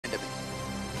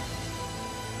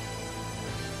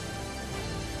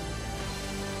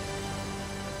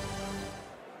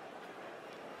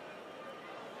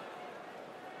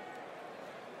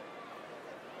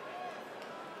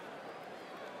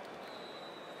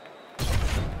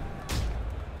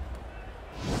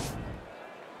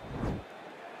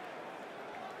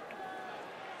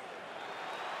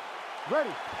Ready.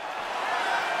 Ready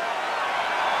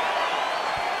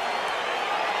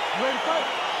to fight.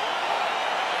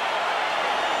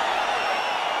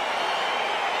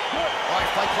 All right,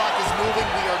 fight clock is moving.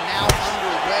 We are now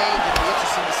underway. It'll be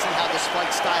interesting to see how this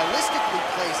fight stylistically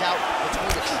plays out between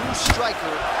a true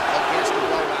striker against a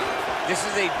well-rounded fighter. This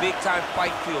is a big-time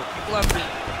fight field. People have been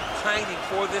pining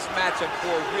for this matchup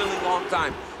for a really long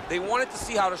time. They wanted to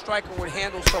see how the striker would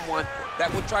handle someone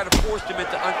that would try to force them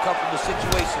into uncomfortable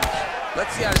situations.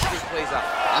 Let's see how this thing plays out.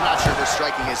 I'm not sure her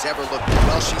striking has ever looked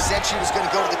well. She said she was going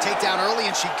to go to the takedown early,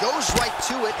 and she goes right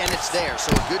to it, and it's there.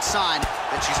 So a good sign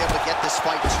that she's able to get this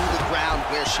fight to the ground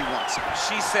where she wants it.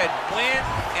 She said when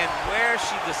and where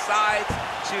she decides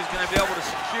she was going to be able to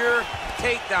secure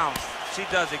takedowns. She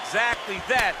does exactly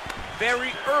that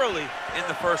very early in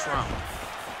the first round.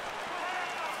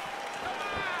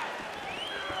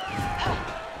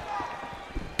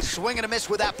 Swing and a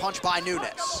miss with that punch by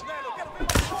Nunes.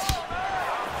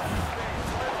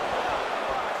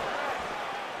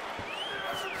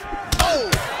 Oh!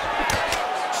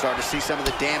 Starting to see some of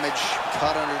the damage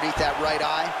cut underneath that right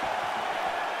eye.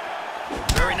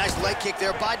 Very nice leg kick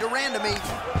there by Durandamy.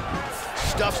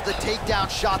 Stuffs the takedown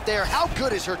shot there. How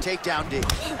good is her takedown D?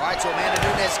 All right, so Amanda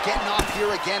Nunes getting off here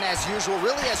again as usual.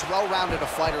 Really as well-rounded a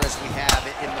fighter as we have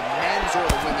in the men's or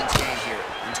the women's game here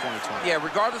in 2020. Yeah,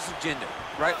 regardless of gender,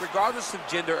 right? Regardless of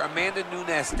gender, Amanda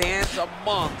Nunes stands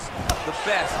amongst the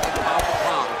best in pound for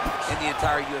pound in the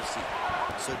entire UFC.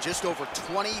 So just over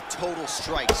 20 total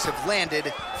strikes have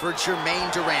landed for Germaine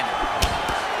Durandamy.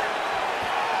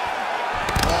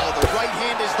 Oh, the right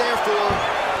hand is there for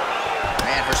her.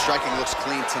 Man, her striking looks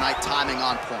clean tonight, timing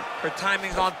on point. Her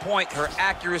timing's on point, her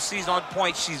accuracy's on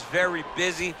point. She's very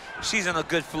busy. She's in a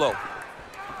good flow.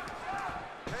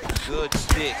 Good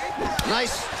stick.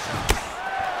 Nice.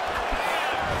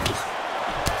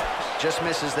 Just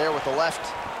misses there with the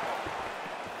left.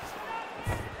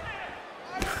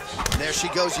 There she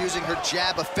goes, using her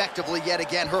jab effectively yet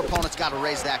again. Her opponent's got to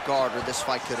raise that guard or this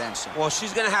fight could end soon. Well, she's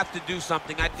going to have to do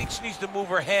something. I think she needs to move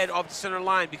her head off the center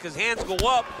line because hands go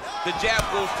up, the jab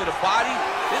goes to the body,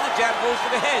 then the jab goes to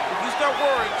the head. If you start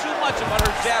worrying too much about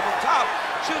her jab on top,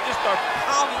 she'll just start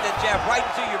pounding that jab right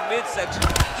into your midsection,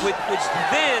 which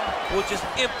then will just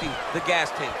empty the gas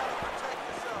tank.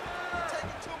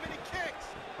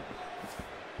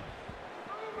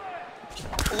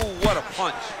 Ooh, what a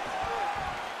punch.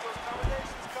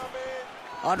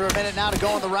 Under a minute now to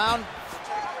go in the round.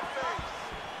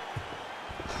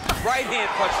 Right hand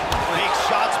punch. Big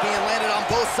shots being landed on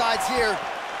both sides here.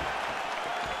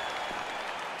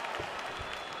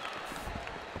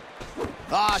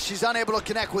 Ah, she's unable to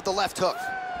connect with the left hook.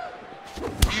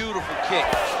 Beautiful kick.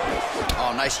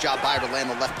 Oh, nice job by her to land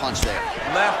the left punch there.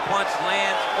 Left punch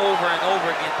lands over and over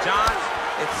again. John,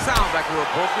 it sounds like we're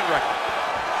a broken record.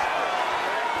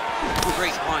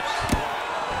 Great punch.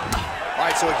 All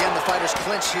right, so again, the fighters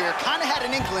clinch here. Kind of had an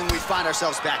inkling we'd find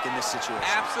ourselves back in this situation.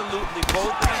 Absolutely.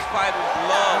 Both of these fighters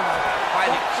love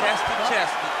fighting chest to chest.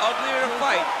 The uglier the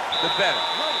fight, the better.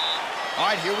 All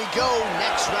right, here we go.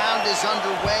 Next round is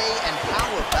underway. And how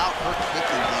about her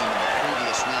kicking game in the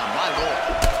previous round? My Lord.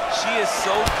 She is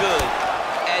so good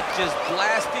at just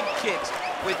blasting kicks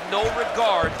with no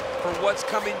regard for what's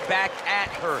coming back at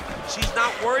her. She's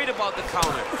not worried about the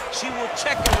counter. She will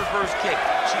check a reverse kick.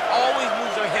 She always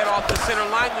moves her head off the center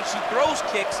line when she throws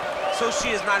kicks, so she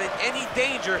is not in any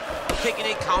danger of taking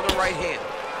a counter right hand.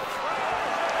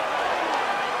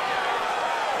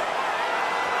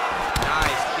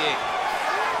 Nice kick.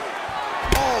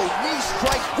 Oh, knee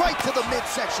strike right to the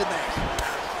midsection there.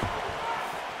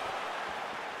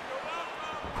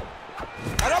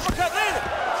 An uppercut landed.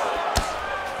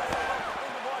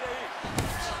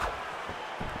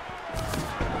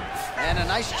 And a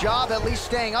nice job at least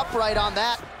staying upright on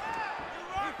that.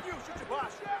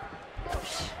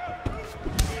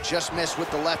 Just missed with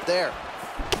the left there.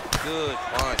 Good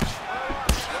punch.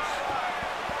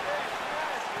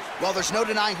 Well, there's no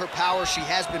denying her power. She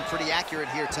has been pretty accurate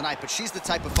here tonight, but she's the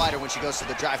type of fighter when she goes to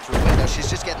the drive-thru window, she's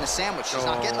just getting the sandwich. She's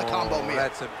not getting the combo meal.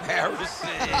 That's embarrassing.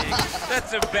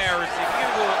 That's embarrassing. You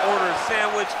go and order a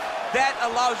sandwich. That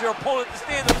allows your opponent to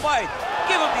stay in the fight.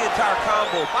 Give him the entire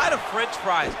combo. Buy the French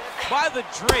fries. Buy the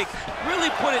drink.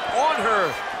 Really put it on her.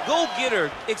 Go get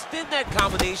her. Extend that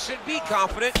combination. Be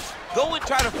confident. Go and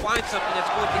try to find something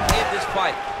that's going to end this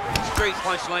fight. Straight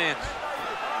punch lands.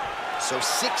 So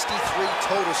 63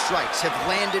 total strikes have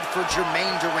landed for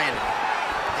Germaine Durandamy.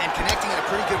 And connecting at a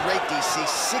pretty good rate, DC.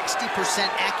 60%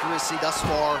 accuracy thus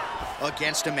far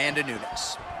against Amanda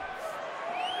Nunes.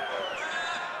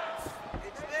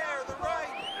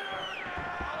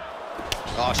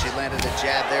 Oh, she landed a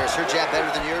jab there. Is her jab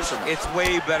better than yours? Or no? It's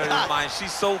way better than mine.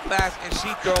 She's so fast, and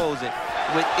she throws it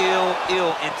with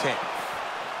ill intent.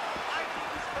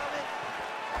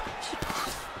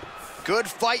 Good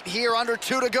fight here, under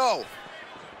 2 to go.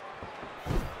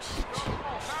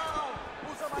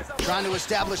 Trying to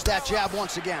establish that jab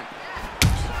once again.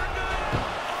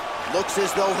 Looks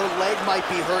as though her leg might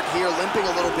be hurt here, limping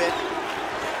a little bit.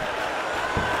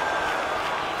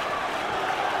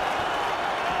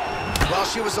 Well,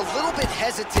 she was a little bit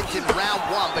hesitant in round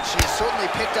 1, but she has certainly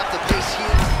picked up the pace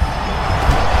here.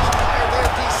 There,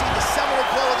 DC, the seminal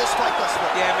blow of this fight thus far.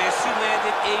 Yeah, man, she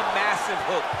landed a massive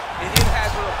hook, and it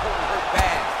has her opponent hurt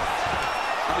bad.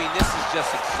 I mean, this is just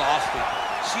exhausting.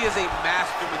 She is a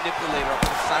master manipulator on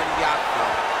the side of the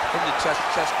octagon from the chest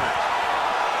punch.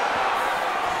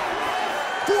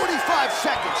 45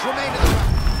 seconds remain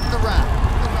in the round.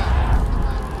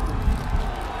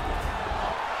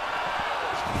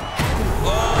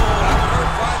 Oh, that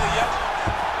hurt finally, yep.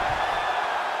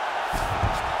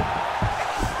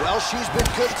 Well, she's been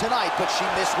good tonight, but she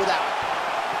missed without.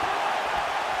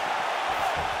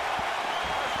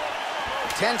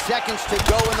 10 seconds to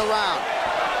go in the round.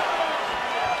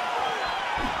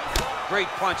 Great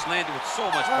punch landed with so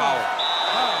much power.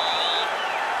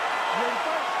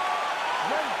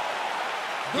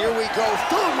 Here we go,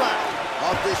 third round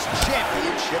of this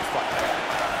championship fight.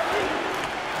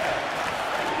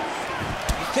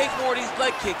 You take more of these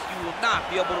leg kicks, you will not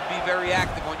be able to be very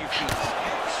active on your feet.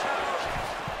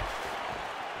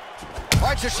 All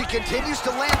right, so she continues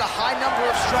to land a high number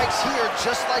of strikes here,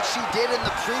 just like she did in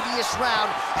the previous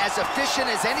round. As efficient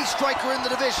as any striker in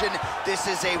the division, this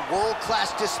is a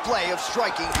world-class display of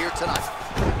striking here tonight.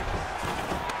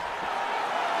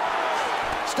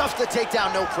 Stuffs the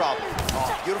takedown, no problem. Oh,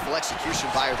 beautiful execution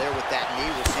by her there with that knee.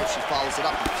 We'll see if she follows it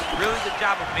up. Really good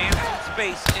job of managing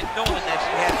space and knowing that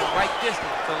she has the right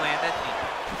distance to land that knee.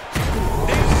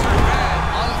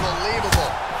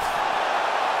 Unbelievable.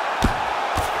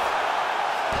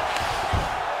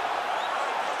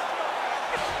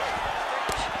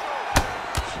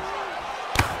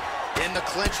 In the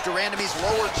clinch, Durandamy's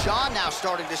lower jaw now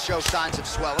starting to show signs of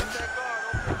swelling.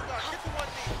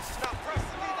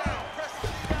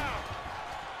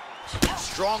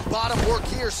 Strong bottom work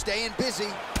here, staying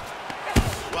busy.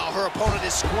 While her opponent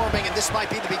is squirming, and this might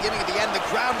be the beginning of the end, the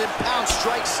ground and pound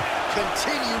strikes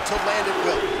continue to land at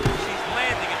will. She's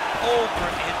landing it over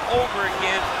and over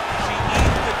again. She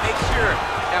needs to make sure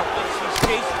that when she's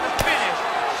chasing the finish,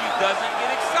 she doesn't get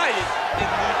excited and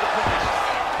lose the position.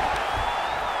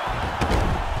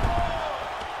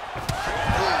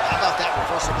 How about that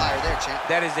reversal by her there, champ?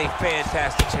 That is a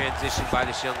fantastic transition by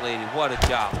this young lady. What a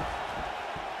job.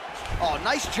 Oh,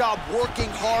 nice job working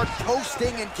hard,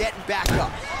 posting, and getting back up.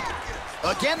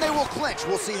 Again, they will clinch.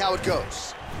 We'll see how it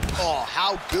goes. Oh,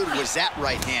 how good was that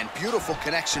right hand? Beautiful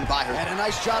connection by her. And a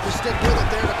nice job to stick with it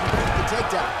there to complete the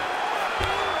takedown.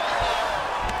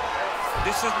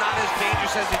 This is not as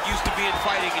dangerous as it used to be in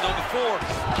fighting. You know, before,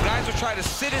 guys would try to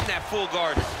sit in that full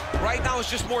guard. Right now, it's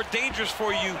just more dangerous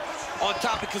for you on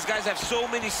top because guys have so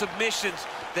many submissions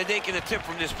that they can attempt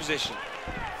from this position.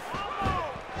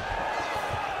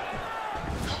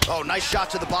 Oh, nice shot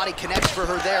to the body, connects for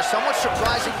her there. Somewhat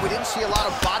surprising, we didn't see a lot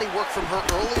of body work from her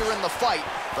earlier in the fight,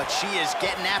 but she is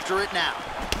getting after it now.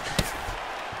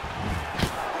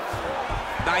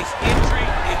 Nice entry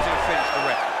into the finish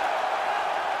direct.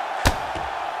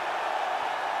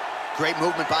 Great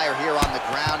movement by her here on the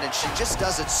ground, and she just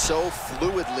does it so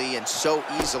fluidly and so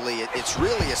easily. It's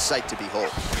really a sight to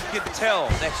behold. You can tell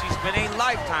that she's been a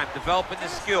lifetime developing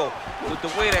this skill with the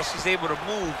way that she's able to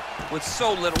move with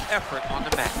so little effort on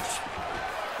the mat.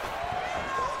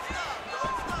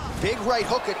 Big right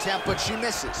hook attempt, but she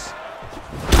misses.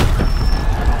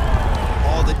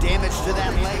 All the damage to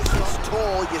that leg takes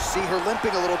toll. You see her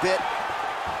limping a little bit.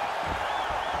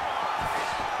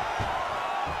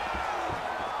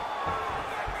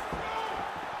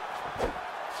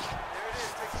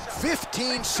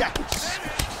 "15 seconds.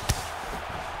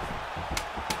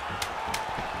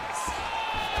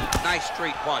 Nice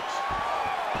straight punch.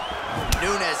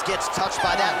 Nunes gets touched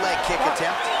by that leg kick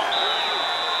attempt.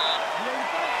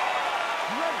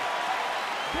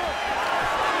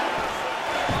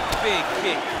 Big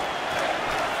kick.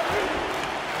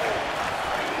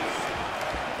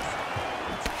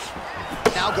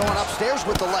 Now going upstairs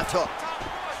with the left hook.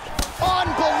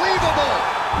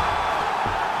 Unbelievable!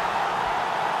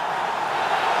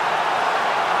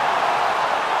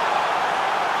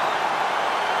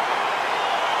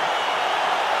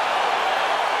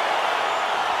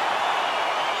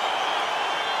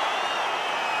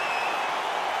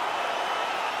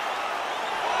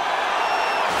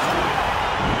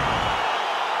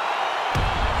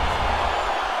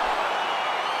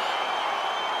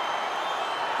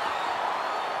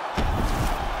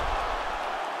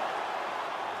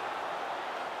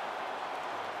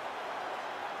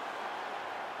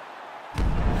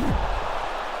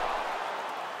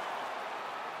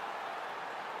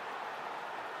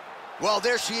 Well,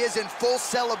 there she is in full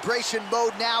celebration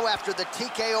mode now after the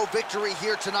TKO victory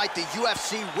here tonight, the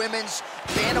UFC Women's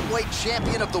Bantamweight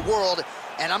Champion of the world.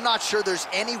 And I'm not sure there's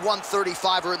any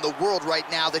 135er in the world right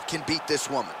now that can beat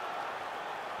this woman.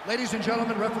 Ladies and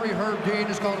gentlemen, referee Herb Dean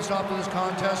has called a stop to this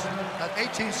contest at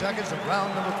 18 seconds of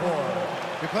round number 4.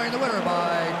 Declaring the winner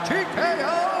by TKO,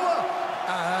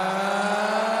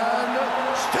 and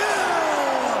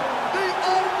still the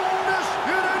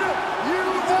undisputed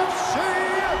UFC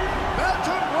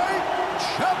Bantamweight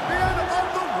Champion of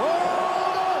the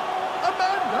world,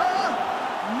 Amanda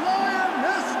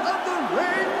Lioness of the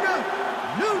Ring,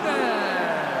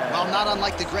 Nunes. Well, not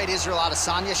unlike the great Israel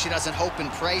Adesanya, she doesn't hope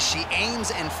and pray. She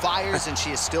aims and fires, and she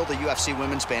is still the UFC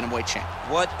Women's Bantamweight Champ.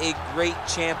 What a great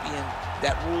champion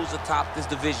that rules atop this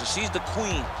division. She's the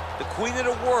queen of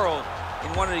the world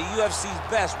in one of the UFC's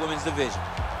best women's division.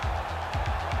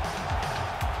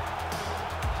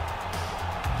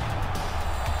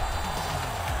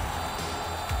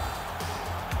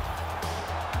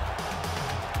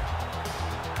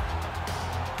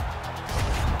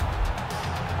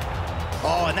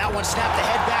 Oh, and that one snapped the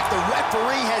head back. The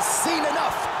referee has seen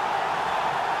enough.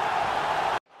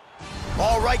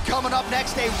 All right, coming up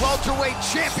next, a welterweight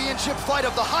championship fight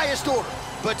of the highest order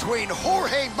between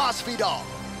Jorge Masvidal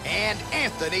and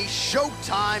Anthony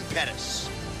Showtime Pettis.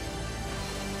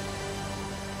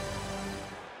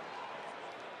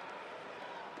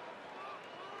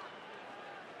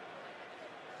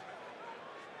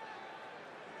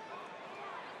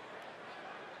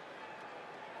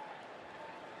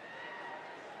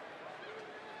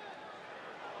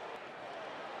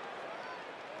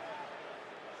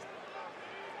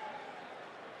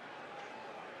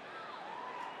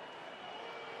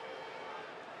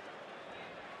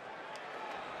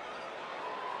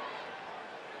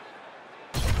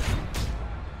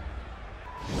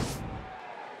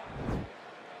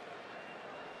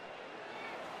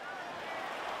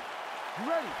 You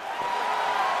ready?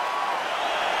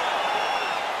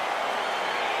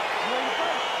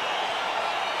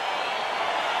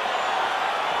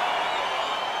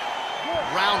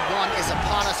 Round 1 is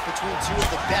upon us between two of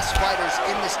the best fighters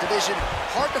in this division.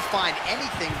 Hard to find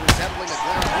anything resembling a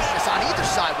glaring weakness on either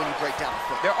side when you break down the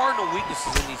film. There are no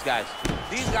weaknesses in these guys.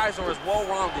 These guys are as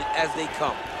well-rounded as they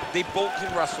come. They both can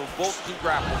wrestle, both can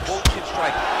grapple, both can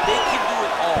strike. They can do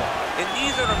it all. And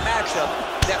these are the matchups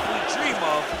that we dream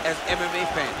of as MMA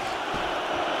fans.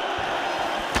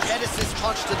 Pettis'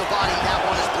 punch to the body, that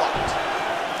one is blocked.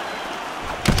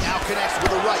 Now connects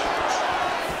with a right.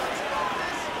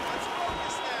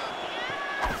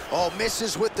 Oh,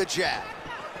 misses with the jab.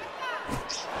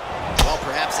 Well,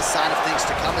 perhaps a sign of things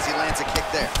to come as he lands a kick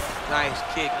there. Nice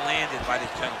kick landed by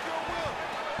this gentleman.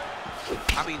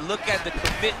 I mean, look at the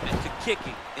commitment to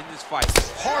kicking in this fight.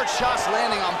 Hard shots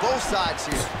landing on both sides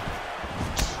here.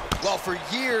 Well, for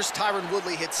years, Tyron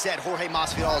Woodley had said Jorge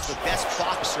Masvidal is the best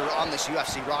boxer on this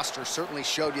UFC roster. Certainly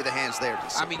showed you the hands there,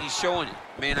 DC. I mean, he's showing it,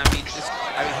 man. I mean, he's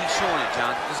showing it,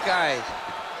 John. This guy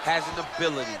has an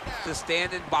ability to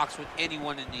stand and box with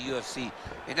anyone in the UFC,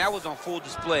 and that was on full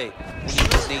display when he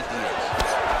was Nate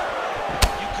Diaz.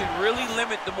 You can really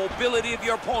limit the mobility of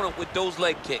your opponent with those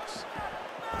leg kicks.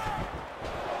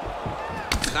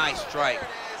 Nice strike.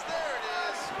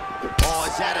 Oh,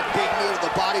 is that a big knee to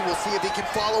the body? We'll see if he can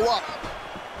follow up.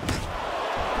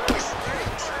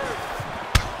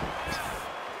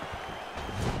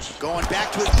 Going back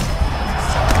to it.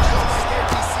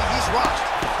 He's rocked.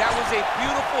 That was a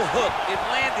beautiful hook. It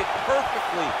landed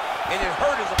perfectly, and it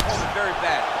hurt his opponent very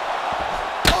bad.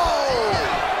 Oh!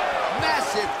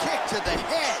 Massive kick to the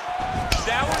head.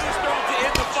 That one is thrown to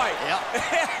end the fight.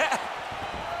 Yep.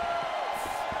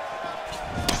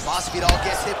 Masvidal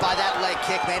gets hit by that leg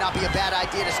kick. May not be a bad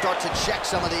idea to start to check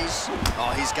some of these. Oh,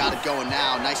 he's got it going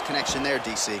now. Nice connection there,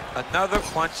 DC. Another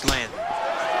punch landed.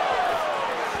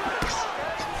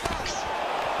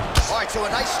 All right, so a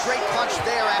nice straight punch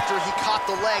there after he caught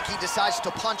the leg. He decides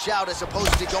to punch out as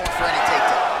opposed to going for any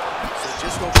takedown. So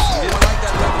just go. He didn't like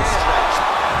that left hand.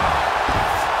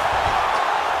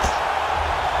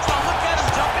 Oh, look at him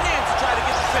jumping in to try to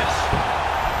get the finish.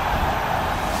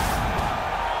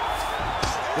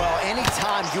 Well,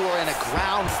 anytime you are in a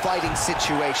ground fighting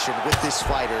situation with this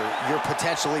fighter, you're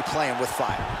potentially playing with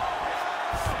fire.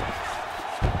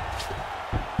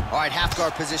 All right, half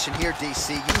guard position here,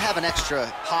 DC. You have an extra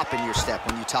hop in your step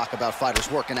when you talk about fighters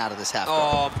working out of this half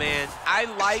guard. Oh, man. I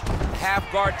like half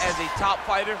guard as a top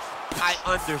fighter. I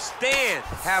understand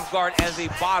half guard as a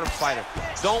bottom fighter.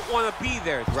 Don't want to be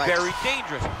there. It's very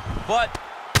dangerous. But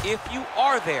if you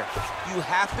are there, you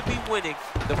have to be winning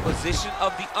the position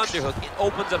of the underhook. It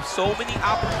opens up so many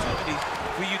opportunities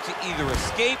for you to either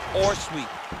escape or sweep.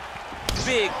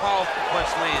 Big, powerful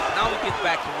punch lands. Now he gets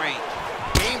back to range.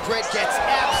 Gamebred gets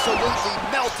absolutely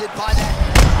melted by that.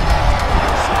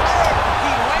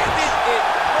 He landed it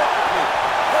perfectly.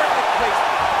 Perfect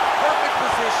placement. Perfect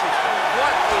position.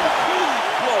 What a huge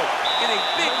blow in a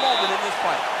big moment in this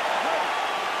fight.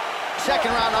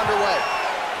 Second round underway.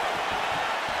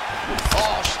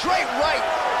 Oh, straight right.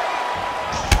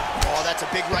 Oh, that's a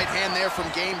big right hand there from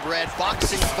Gamebred.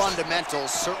 Boxing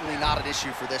fundamentals, certainly not an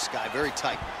issue for this guy. Very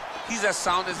tight. He's as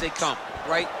sound as they come,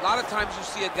 right? A lot of times you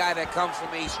see a guy that comes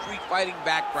from a street fighting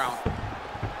background,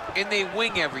 and they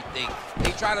wing everything.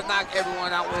 They try to knock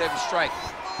everyone out with every strike.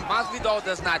 Masvidal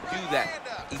does not do that.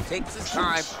 He takes his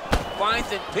time,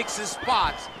 finds and picks his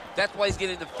spots. That's why he's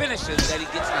getting the finishes that he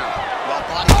gets now. Well,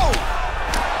 body. Oh!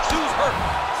 Dude's hurt.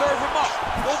 Serve him up.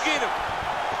 Go get him.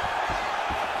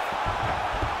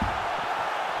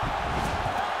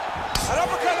 An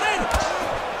uppercut later.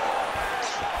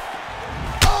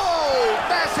 Oh!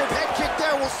 Massive head kick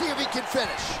there. We'll see if he can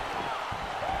finish.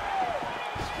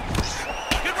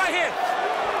 Good right hand.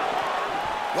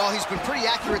 Well, he's been pretty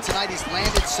accurate tonight. He's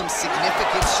landed some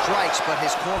significant strikes, but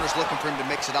his corner's looking for him to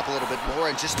mix it up a little bit more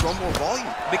and just throw more volume.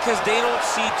 Because they don't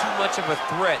see too much of a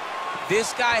threat.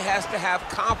 This guy has to have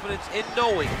confidence in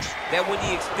knowing that when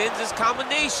he extends his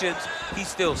combinations,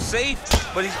 he's still safe,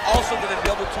 but he's also going to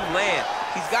be able to land.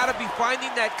 He's got to be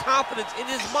finding that confidence in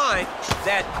his mind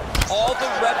that all the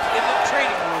reps in the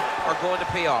training room are going to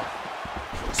pay off.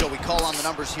 So we call on the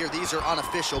numbers here. These are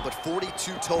unofficial, but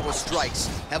 42 total strikes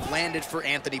have landed for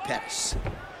Anthony Pettis.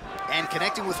 And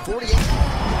connecting with 48. Right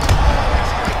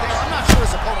there. I'm not sure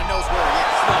his opponent knows where he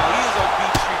is. No, he is on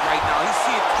Beach Street right now. He's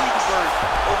seeing Tweety Bird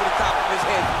over the top of his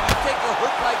head. When you take a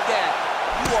hook like that,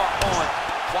 you are on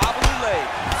wobbly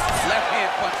legs. Left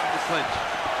hand punch from the clinch.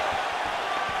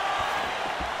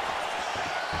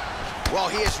 Well,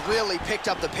 he has really picked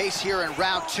up the pace here in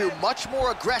round two. Much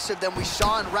more aggressive than we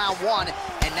saw in round one,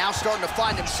 and now starting to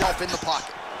find himself in the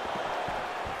pocket.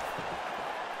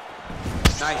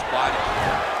 Nice body.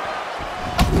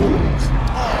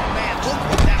 Oh, man, look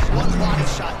what that one body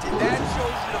shot did. That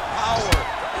shows you the power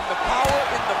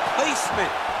in the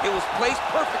placement. It was placed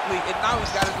perfectly, and now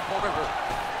he's got his opponent hurt.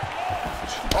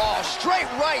 Oh, straight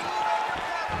right.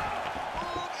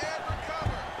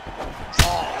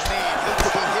 Oh, man, he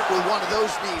could be hit with one of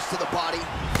those knees to the body.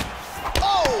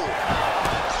 Oh!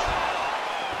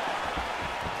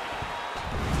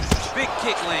 Big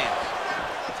kick lands.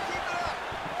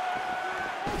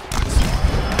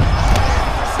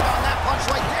 On that punch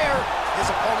right there, his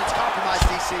opponent's compromised,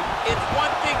 DC. It's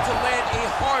one thing to land a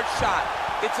hard shot.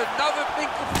 It's another thing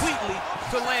completely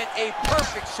to land a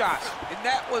perfect shot. And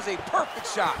that was a perfect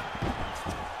shot.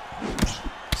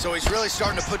 So he's really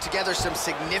starting to put together some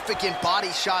significant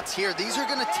body shots here. These are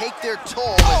going to take their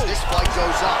toll as this fight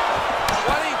goes on.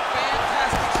 What a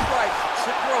fantastic strike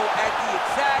to throw at the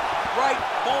exact right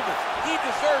moment. He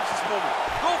deserves this moment.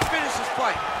 Go finish this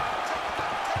fight.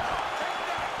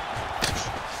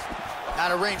 Out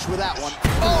of range with that one.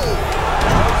 Oh!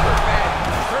 He's hurt bad.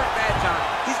 He's hurt bad, John.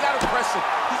 He's got to press him.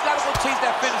 He's got to go chase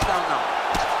that finish down now.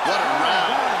 What a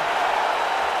round.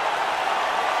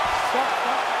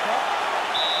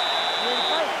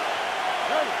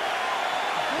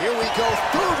 Here we go,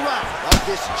 third round of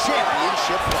this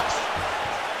championship fight.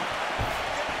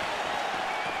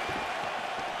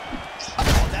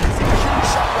 Oh, that's a huge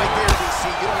shot right there, DC.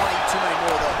 You don't want to eat too many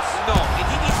more of those. No, and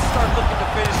he needs to start looking to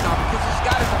finish now because he's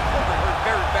got his opponent hurt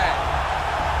very bad.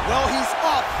 Well, he's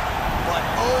up, but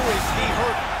oh, is he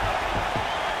hurt.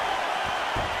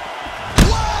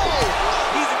 Whoa!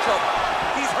 He's in trouble.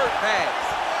 He's hurt bad.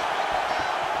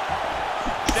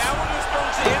 That one was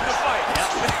supposed to end the fight.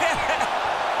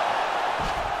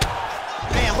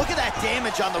 Man, look at that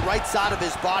damage on the right side of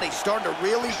his body. Starting to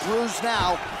really bruise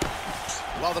now.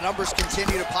 Well, the numbers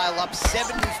continue to pile up.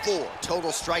 74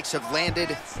 total strikes have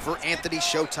landed for Anthony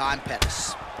Showtime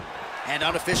Pettis. And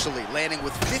unofficially landing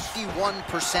with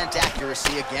 51%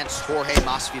 accuracy against Jorge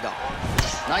Masvidal.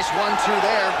 Nice 1-2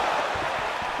 there.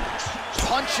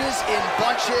 Punches in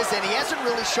bunches, and he hasn't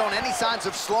really shown any signs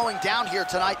of slowing down here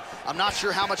tonight. I'm not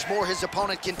sure how much more his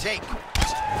opponent can take.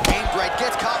 Gamebred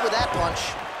gets caught with that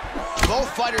punch. Both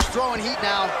fighters throwing heat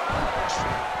now.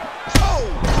 Oh!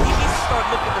 He needs to start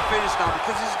looking to finish now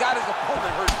because he's got his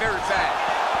opponent hurt very bad.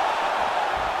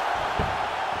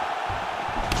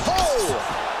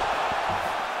 Oh!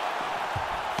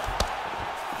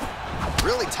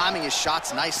 Really timing his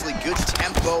shots nicely. Good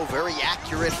tempo, very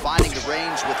accurate, finding the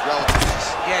range with relative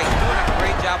ease. Yeah, he's doing a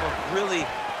great job of really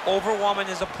overwhelming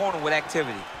his opponent with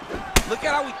activity. Look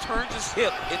at how he turns his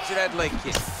hip into that leg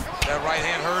kick. That right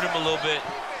hand hurt him a little bit.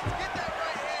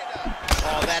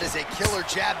 Oh, that is a killer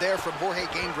jab there from Jorge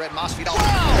Gamebred Masvidal.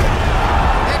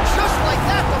 And just like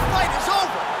that, the fight is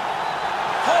over.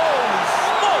 Holy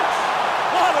smokes!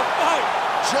 What a fight!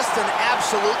 Just an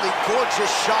absolutely gorgeous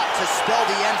shot to spell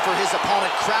the end for his opponent.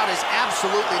 Crowd is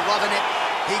absolutely loving it.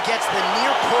 He gets the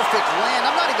near-perfect land.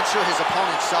 I'm not even sure his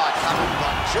opponent saw it coming,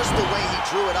 but just the way he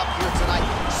drew it up here tonight,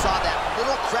 saw that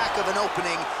little crack of an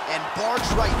opening and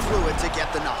barged right through it to get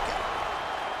the knockout.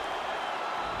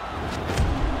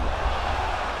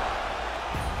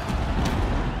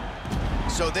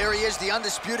 So there he is, the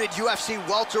undisputed UFC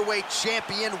welterweight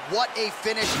champion. What a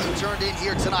finish he turned in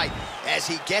here tonight as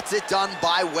he gets it done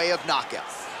by way of knockout.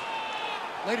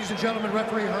 Ladies and gentlemen,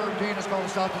 referee Herb Dean has called a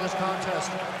stop to this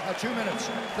contest at 2 minutes,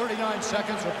 39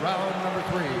 seconds of round number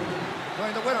 3.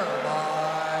 Declaring the winner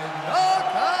by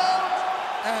knockout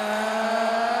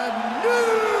and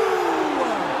new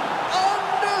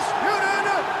undisputed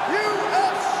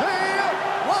UFC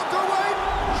welterweight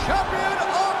champion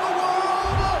of the world,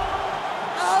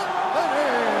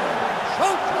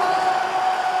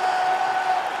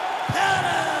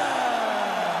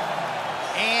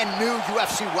 And new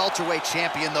UFC welterweight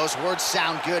champion. Those words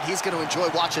sound good. He's going to enjoy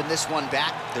watching this one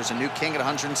back. There's a new king at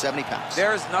 170 pounds.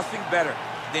 There is nothing better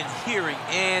than hearing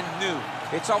 "and new."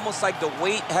 It's almost like the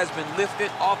weight has been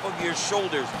lifted off of your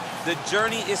shoulders. The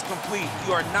journey is complete.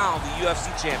 You are now the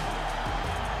UFC champion.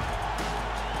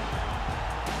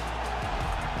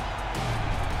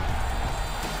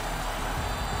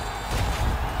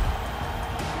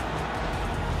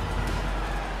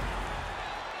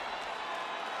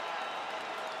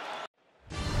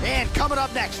 And coming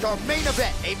up next, our main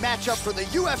event, a matchup for the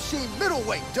UFC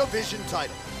middleweight division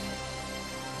title.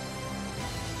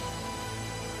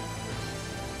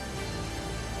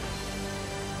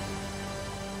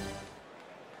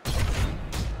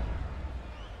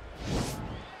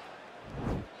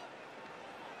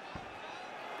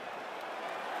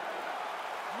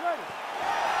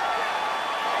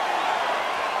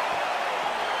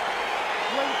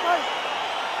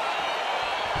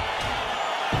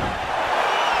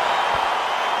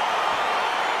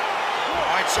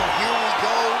 So here we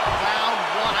go, round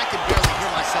 1. I can barely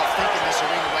hear myself think in this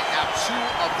arena right now. 2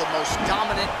 of the most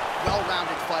dominant,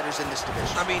 well-rounded fighters in this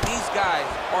division. I mean, these guys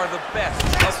are the best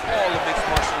of all of mixed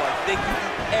martial arts. They can do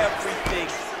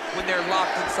everything when they're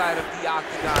locked inside of the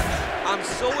octagon. I'm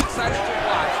so excited to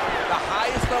watch the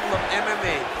highest level of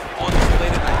MMA on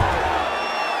display tonight.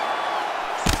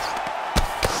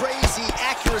 Crazy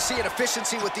accuracy and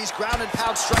efficiency with these ground and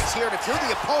pound strikes here. And if you're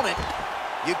the opponent,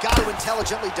 you got to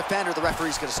intelligently defend or the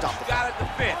referee's going to stop the fight. Got to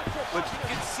defend, but you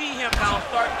can see him now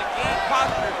starting to gain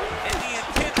posture, and the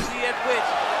intensity at which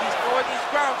he's throwing these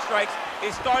ground strikes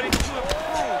is starting to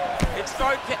improve. It's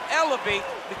starting to elevate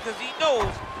because he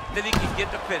knows that he can get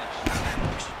the finish.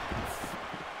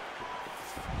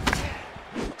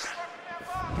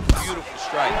 Beautiful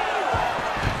strike.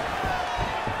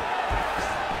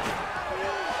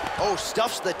 Oh,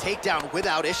 stuffs the takedown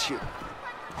without issue.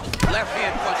 Left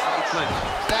hand punch to the clinch.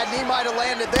 That knee might have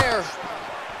landed there.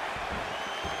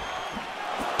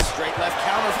 Straight left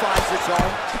counter finds its own.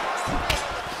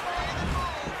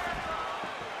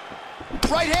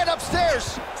 Right hand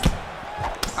upstairs.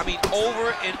 I mean,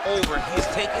 over and over, he's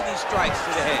taking these strikes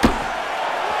to the head.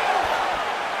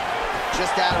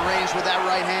 Just out of range with that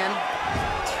right hand.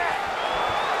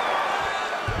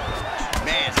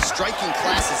 Man, striking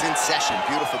class is in session.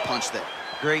 Beautiful punch there.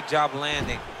 Great job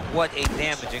landing. What a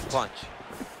damaging punch.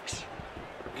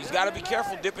 He's got to be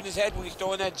careful dipping his head when he's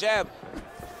throwing that jab.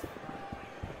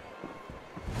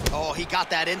 Oh, he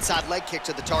got that inside leg kick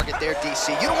to the target there,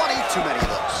 DC. You don't want to eat too many of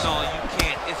those. No, you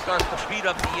can't. It starts to beat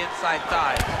up the inside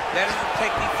thigh. That is the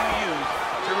technique you use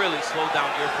to really slow down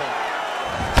your opponent.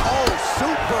 Oh,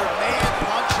 Superman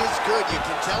punch is good. You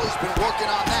can tell he's been working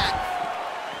on that.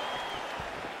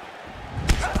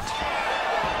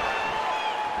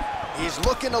 He's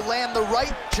looking to land the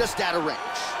right, just out of range.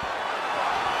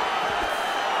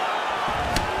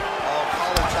 Oh,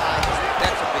 collar tie.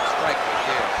 That's a big strike right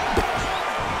there.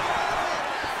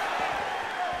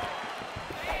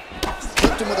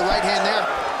 Flipped him with the right hand there.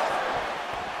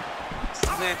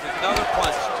 He lands another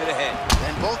punch to the head.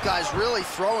 And both guys really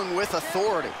throwing with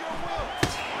authority.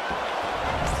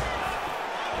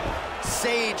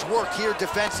 Sage work here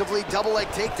defensively. Double leg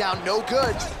takedown, no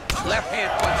good. Left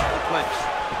hand punch to the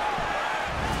clinch.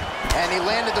 And he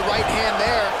landed the right hand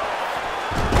there.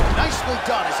 Nicely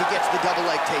done as he gets the double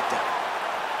leg takedown.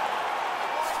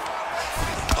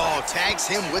 Oh, tags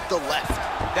him with the left.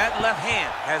 That left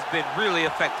hand has been really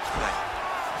effective tonight.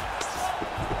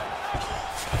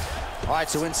 All right,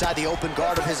 so inside the open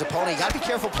guard of his opponent. You gotta be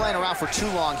careful playing around for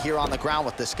too long here on the ground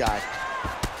with this guy.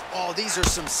 Oh, these are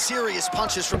some serious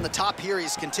punches from the top here.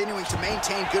 He's continuing to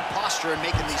maintain good posture and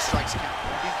making these strikes count.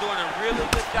 He's doing a really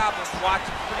good job of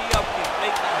watching for the upkick,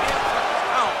 making the hand punches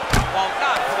count while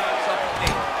not putting himself in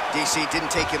danger. DC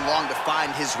didn't take him long to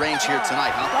find his range here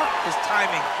tonight, huh? His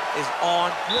timing is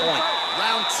on point.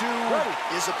 Round 2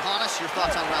 is upon us. Your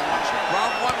thoughts on round 1, Shane?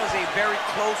 Round 1 was a very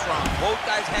close round. Both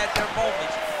guys had their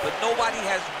moments, but nobody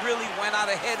has really went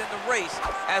out ahead in the race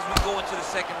as we go into the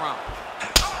second round.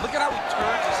 Look at how he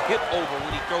turns his hip over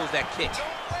when he throws that kick.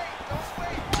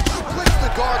 Splits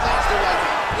the guard, lands the right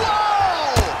hand.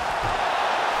 Whoa!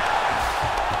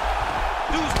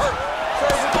 Dude's hurt.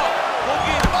 Serve him up. Go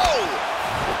get him. Oh!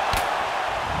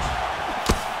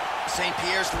 St.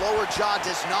 Pierre's lower jaw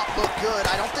does not look good.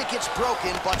 I don't think it's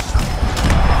broken, but shot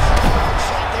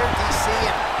there, DC,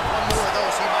 and one more of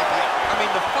those, he might be out. I mean,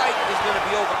 the fight is going to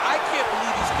be over. I can't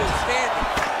believe he's still standing.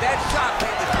 That shot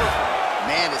landed perfect.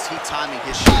 Man, is he timing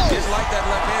his shot. Just like that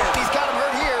left hand. He's got him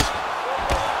hurt here.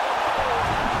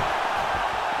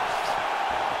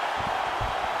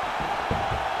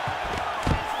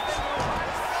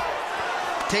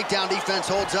 Takedown defense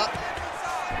holds up.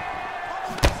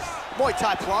 Muay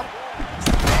Thai plump.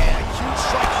 And a huge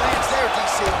strike lands there,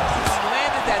 DC. He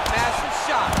landed that massive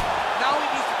shot. Now he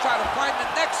needs to try to find the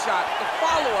next shot, the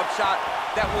follow-up shot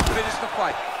that will finish the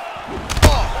fight.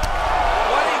 Oh!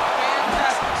 What a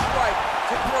fantastic strike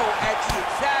to throw at the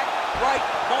exact right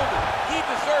moment. He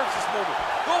deserves this moment.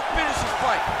 Go finish his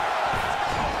fight.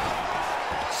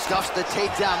 Stuffs the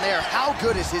takedown there. How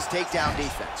good is his takedown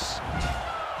defense?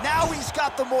 Now he's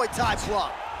got the Muay Thai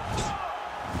plump.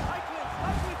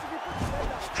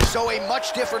 So a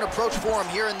much different approach for him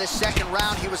here in this second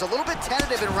round. He was a little bit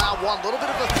tentative in round 1, a little bit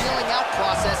of a feeling out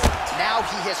process. Now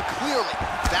he has clearly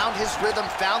found his rhythm,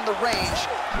 found the range.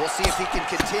 We'll see if he can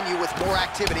continue with more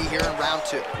activity here in round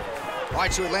 2. All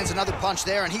right, so he lands another punch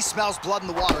there, and he smells blood in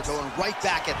the water, going right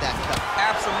back at that cut.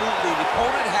 Absolutely. The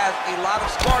opponent has a lot of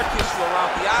scar tissue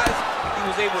around the eyes. He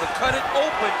was able to cut it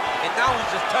open, and now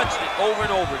he's just touching it over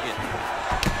and over again.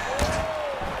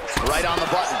 Right on the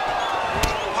button.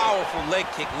 Powerful leg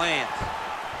kick lands.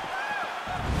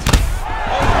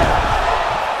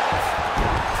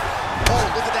 Oh,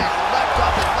 look at that. He leapt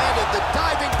up and landed the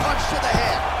diving punch to the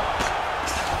head.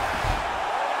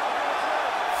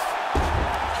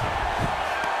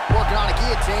 Working on a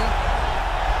guillotine.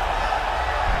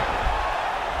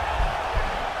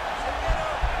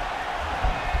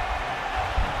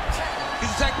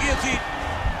 He's attacking guillotine.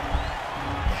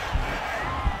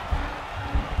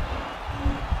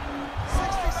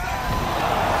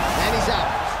 And he's out.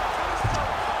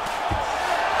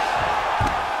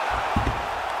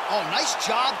 Oh, nice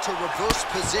job to reverse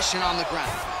position on the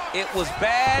ground. It was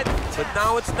bad, but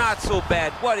now it's not so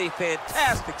bad. What a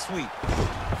fantastic sweep.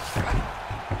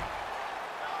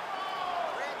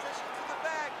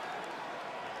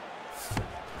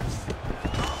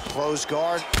 Close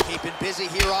guard, keeping busy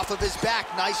here off of his back.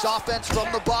 Nice offense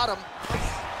from the bottom.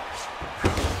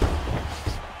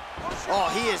 Oh,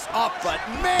 he is up, but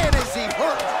man, is he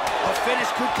hurt. A finish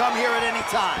could come here at any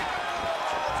time.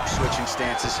 Switching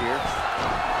stances here.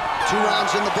 2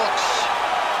 rounds in the books.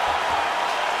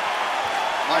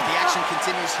 All right, the action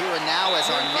continues here and now as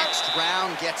our next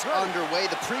round gets underway.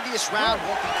 The previous round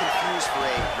won't be confused for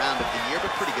a round of the year,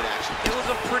 but pretty good action. It was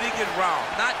a pretty good round.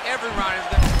 Not every round is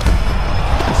going to...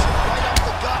 Right up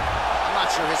the gut. I'm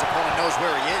not sure his opponent knows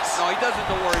where he is. No, he doesn't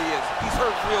know where he is. He's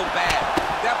hurt real bad.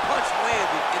 That punch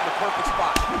landed in the perfect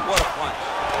spot. What a punch.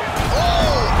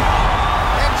 Oh!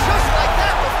 And just like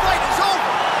that, the fight is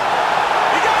over.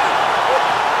 He got him!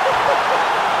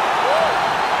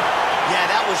 Yeah,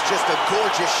 that was just a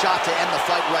gorgeous shot to end the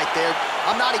fight right there.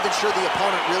 I'm not even sure the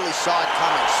opponent really saw it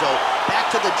coming. So back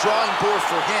to the drawing board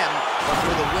for him. But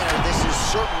for the winner, this is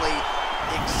certainly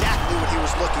exactly what he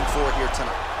was looking for here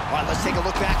tonight. All right, let's take a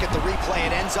look back at the replay.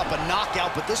 It ends up a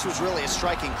knockout, but this was really a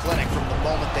striking clinic from the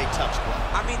moment they touched blood.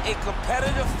 I mean, a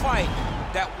competitive fight.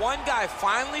 That one guy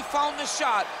finally found the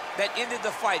shot that ended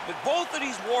the fight. But both of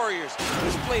these warriors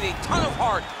displayed a ton of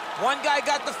heart. One guy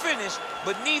got the finish,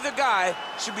 but neither guy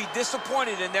should be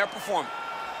disappointed in their performance.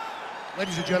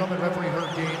 Ladies and gentlemen, referee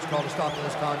Herb Deans called a stop to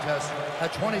this contest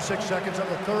at 26 seconds of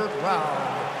the 3rd round,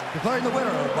 declaring the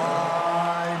winner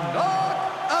by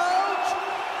knockout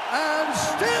and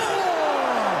still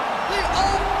the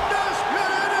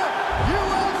undisputed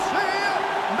UFC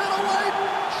middleweight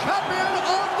champion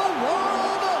of the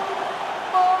world,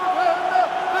 Marvin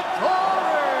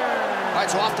Vettori. All right,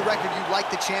 so off the record, you'd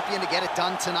like the champion to get it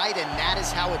done tonight, and that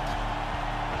is how it...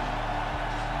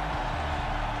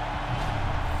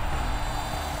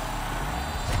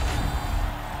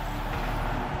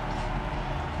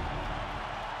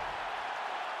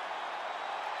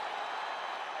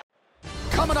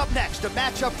 up next, a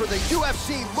matchup for the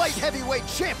UFC Light Heavyweight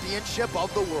Championship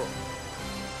of the world.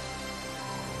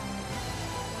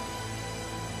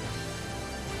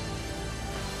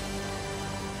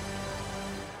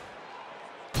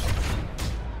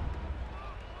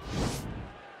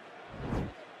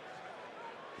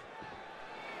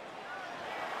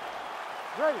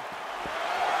 Ready.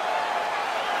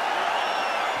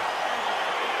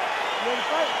 Ready to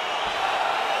fight?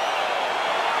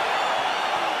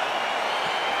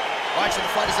 All right, so the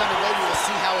fight is underway. We will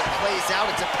see how it plays out.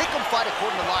 It's a pick'em fight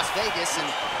according to Las Vegas, and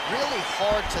really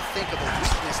hard to think of a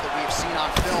weakness that we have seen on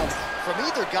film from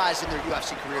either guys in their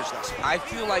UFC careers thus far. I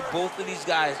feel like both of these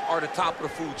guys are the top of the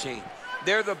food chain.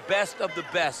 They're the best of the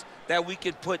best that we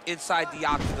could put inside the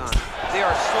octagon. They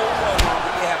are so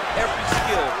well-rounded. They have every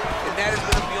skill, and that is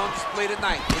going to be on display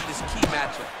tonight in this key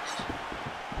matchup.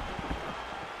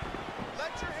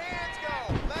 Let your hands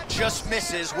go. Just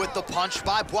misses with the punch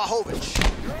by Blachowicz.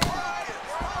 You're all right.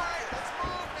 You're all right. Let's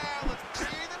move now. Let's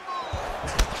breathe and move.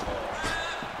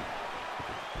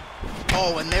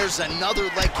 Oh, and there's another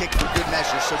leg kick for good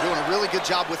measure. So doing a really good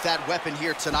job with that weapon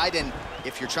here tonight. And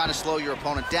if you're trying to slow your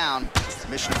opponent down,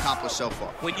 mission accomplished so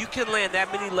far. When you can land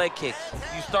that many leg kicks,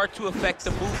 you start to affect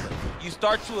the movement. You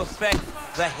start to affect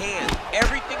the hand.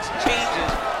 Everything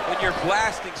changes when you're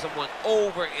blasting someone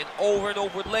over and over and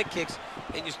over with leg kicks,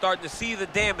 and you're starting to see the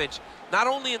damage, not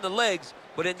only in the legs,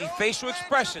 but in the facial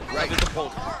expression of his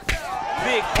opponent.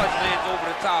 Big punch lands over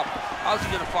the top. How's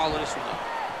he gonna follow this one up?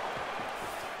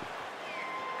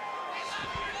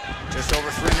 Just over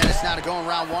 3 minutes now to go in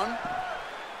round one.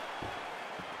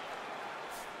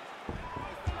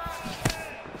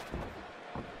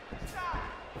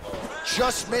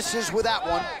 Just misses with that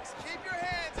one. Keep your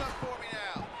hands up for me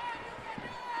now.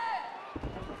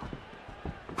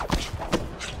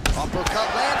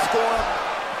 Uppercut lands for him.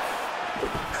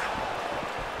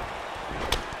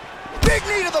 Big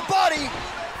knee to the body.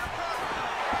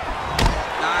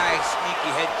 Nice,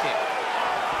 sneaky head kick.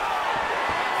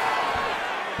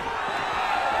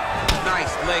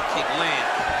 Nice leg kick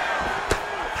lands.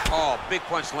 Oh, big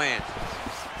punch lands.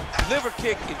 Liver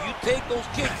kick, if you take those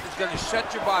kicks, it's gonna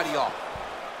shut your body off.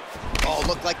 Oh,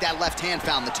 looked like that left hand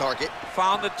found the target.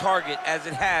 Found the target, as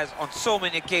it has on so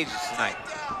many occasions tonight.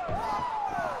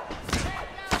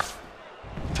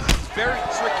 It's very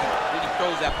tricky when he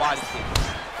throws that body kick.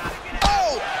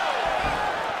 Oh!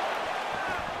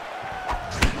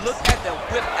 Look at the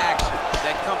whip action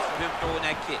that comes from him throwing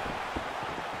that kick.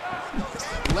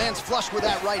 Lands flush with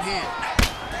that right hand.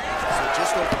 So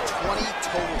just over 20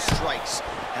 total strikes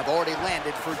have already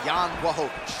landed for Jan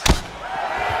Blachowicz.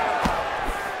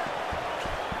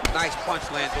 Nice punch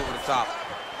lands over the top.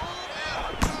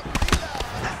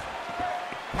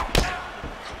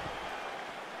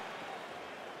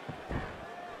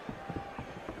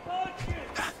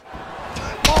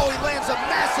 Oh, he lands a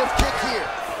massive kick here.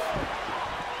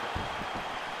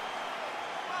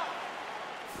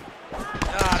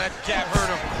 Ah, that jab hurt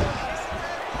him.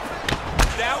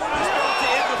 That one was going to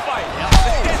end the fight.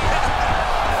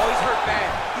 Oh, he's hurt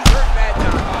bad. He's hurt bad,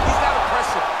 John. He's got to press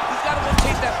him. He's got to go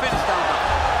chase that finish down now.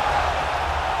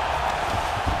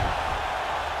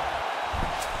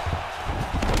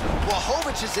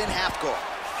 Blachowicz is in half guard.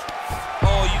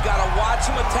 Oh, you got to watch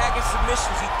him attacking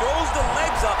submissions. He throws the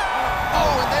legs up.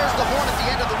 Oh, and there's the horn at the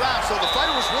end of the round. So the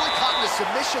fighter was really caught in a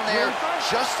submission there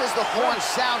just as the horn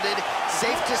sounded.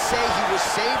 Safe to say he was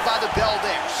saved by the bell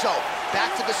there. So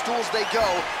back to the stools they go.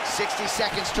 60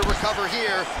 seconds to recover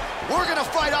here. We're going to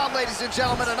fight on, ladies and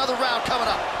gentlemen. Another round coming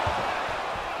up.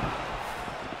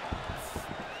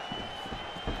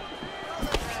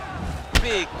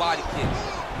 Big body kick.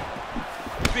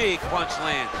 Big punch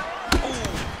lands. Ooh.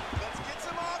 Let's get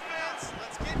some offense.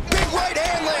 Let's get Big right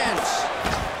hand lands.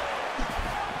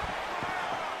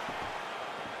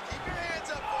 Keep your hands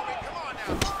up for me. Come on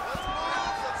now.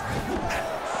 Let's move.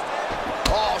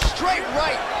 Oh, straight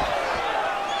right.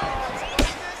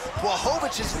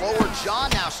 Blachowicz's lower jaw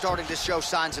now starting to show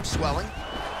signs of swelling.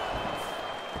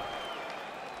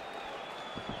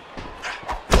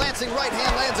 Glancing right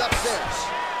hand lands upstairs.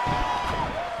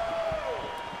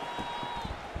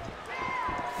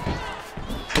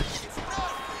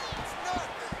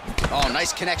 Oh,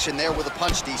 nice connection there with a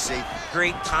punch, DC.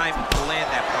 Great time to land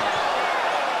that punch.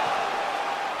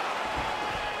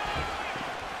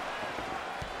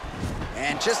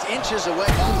 And just inches away.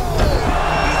 He's in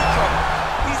trouble.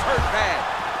 He's hurt bad.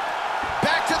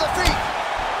 Back to the feet.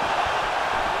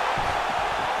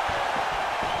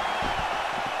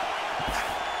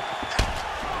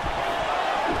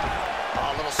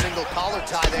 A little single collar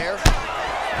tie there.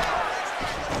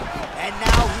 And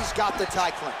now he's got the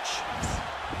tie clinch.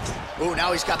 Ooh,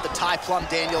 now he's got the tie plum,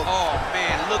 Daniel. Oh,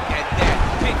 man, look at that.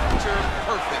 Picture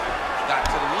perfect. Got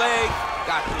to the leg,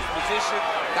 got to his position,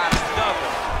 got another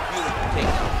beautiful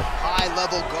takedown.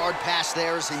 High-level guard pass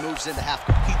there as he moves into half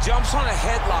guard. He jumps on a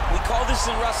headlock. We call this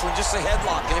in wrestling just a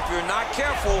headlock. And if you're not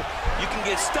careful, you can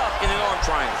get stuck in an arm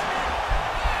triangle.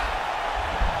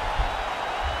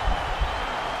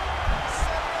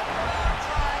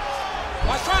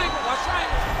 Watch triangle, watch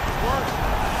triangle. Work.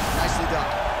 Nicely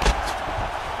done.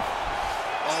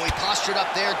 Oh, he postured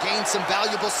up there, gained some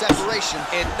valuable separation.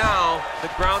 And now the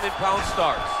ground and pound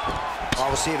starts. Oh,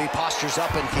 we'll see if he postures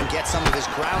up and can get some of his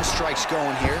ground strikes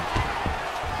going here.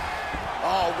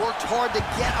 Oh, worked hard to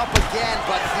get up again,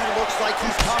 but he looks like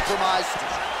he's compromised.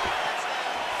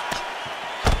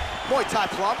 Muay Thai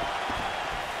plum.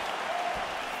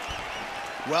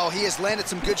 Well, he has landed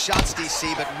some good shots,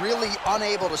 DC, but really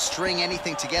unable to string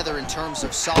anything together in terms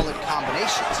of solid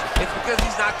combinations. It's because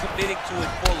he's not committing to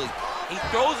it fully. He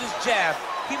throws his jab.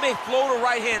 He may float a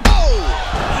right hand. Oh!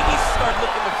 He needs to start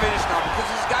looking to finish now because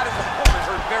he's got his opponent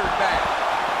hurt very bad.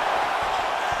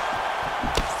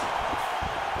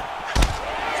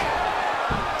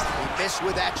 He missed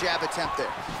with that jab attempt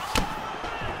there.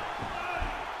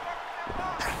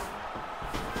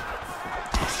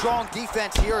 Strong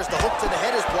defense here as the hook to the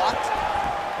head is blocked.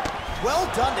 Well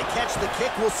done to catch the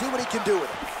kick. We'll see what he can do with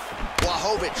it.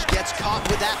 Blachowicz gets caught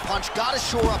with that punch. Got to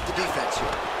shore up the defense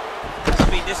here. I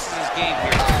mean, this is his game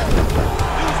here.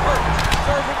 Dude's hurt.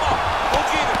 Serve him up. Go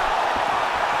get him.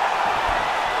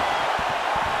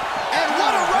 And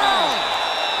what a round!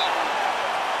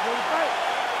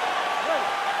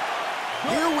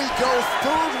 Here we go,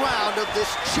 third round of this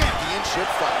championship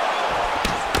fight.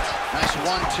 Nice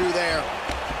 1-2 there.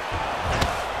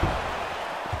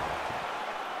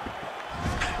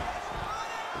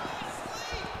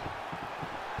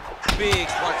 Big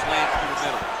punch lands through the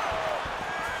middle.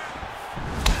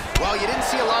 Well, you didn't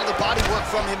see a lot of the body work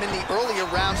from him in the earlier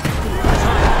rounds.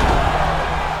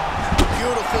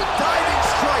 Beautiful diving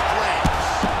strike lands.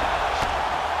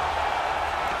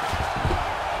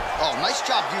 Oh, nice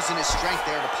job using his strength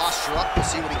there to posture up. We'll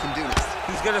see what he can do now.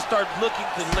 He's going to start looking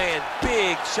to land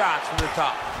big shots from the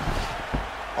top.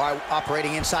 All right,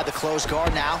 operating inside the closed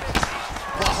guard now.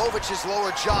 Blachowicz's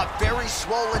lower jaw very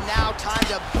swollen now. Time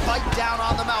to bite down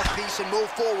on the mouthpiece and move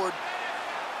forward.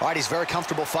 All right, he's very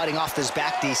comfortable fighting off his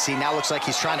back, DC. Now looks like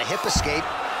he's trying to hip escape.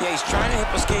 Yeah, he's trying to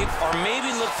hip escape or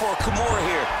maybe look for a Kimura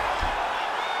here.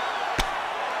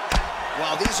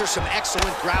 Well, these are some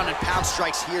excellent ground and pound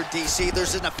strikes here, DC.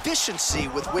 There's an efficiency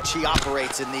with which he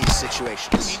operates in these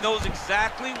situations. He knows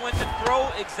exactly when to throw,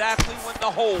 exactly when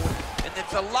to hold, and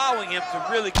it's allowing him to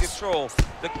really control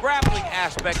the grappling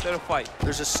aspect of the fight.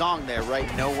 There's a song there,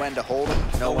 right? Know when to hold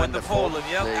him, know when to fold him.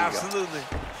 Yep, there you absolutely.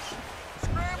 Go.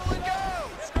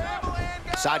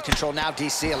 Side control now,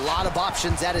 DC. A lot of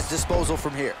options at his disposal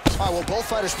from here. All right, well, both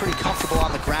fighters pretty comfortable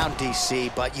on the ground,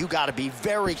 DC, but you got to be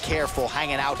very careful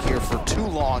hanging out here for too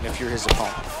long if you're his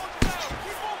opponent.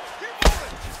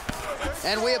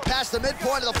 And we have passed the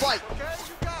midpoint of the fight.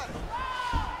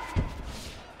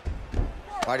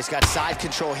 All right, he's got side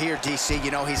control here, DC.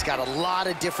 You know, he's got a lot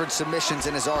of different submissions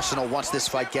in his arsenal once this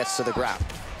fight gets to the ground.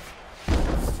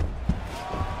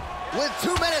 With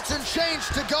 2 minutes and change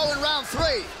to go in round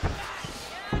 3.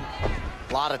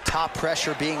 A lot of top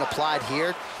pressure being applied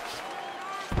here.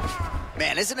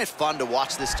 Man, isn't it fun to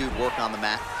watch this dude work on the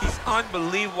mat? He's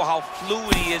unbelievable how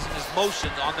fluid he is in his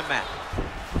motions on the mat.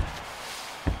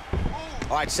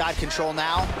 All right, side control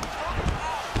now.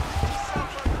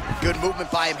 Good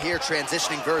movement by him here,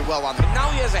 transitioning very well on the... And now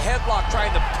he has a headlock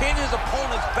trying to pin his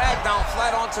opponent's back down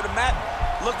flat onto the mat.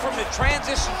 Look for him to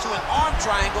transition to an arm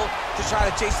triangle to try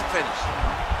to chase the finish.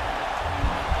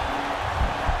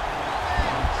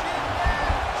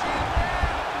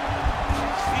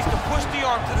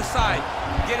 Arm to the side,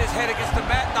 get his head against the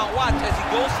mat. Now watch as he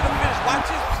goes to the finish. Watch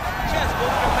his chest go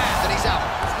to the mat. And he's out.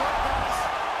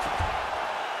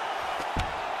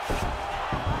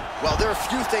 Well, there are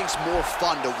few things more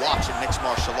fun to watch in mixed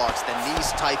martial arts than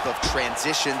these type of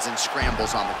transitions and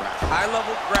scrambles on the ground.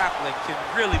 High-level grappling can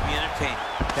really be entertaining.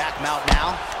 Back mount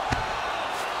now.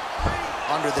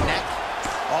 Under the neck.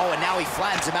 Oh, and now he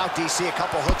flattens him out, DC. A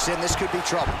couple hooks in. This could be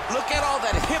trouble. Look at all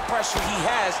that hip pressure he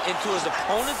has into his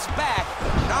opponent's back.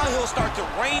 Now he'll start to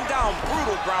rain down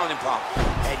brutal ground and pound.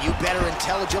 And you better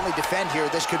intelligently defend here.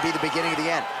 This could be the beginning of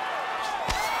the end.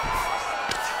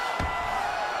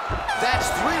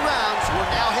 That's 3 rounds.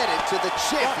 We're now headed to the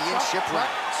championship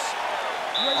rounds.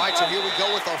 All right, so here we go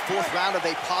with our fourth round of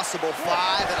a possible 5,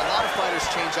 and a lot of fighters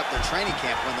change up their training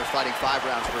camp when they're fighting 5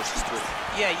 rounds versus 3.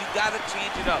 Yeah, you gotta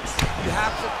change it up. You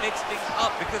have to mix things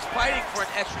up because fighting for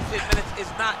an extra 10 minutes is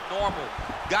not normal.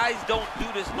 Guys don't do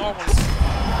this normally.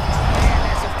 And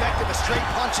as effective a straight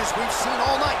punch as we've seen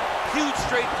all night. Huge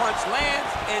straight punch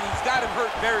lands, and he's got him hurt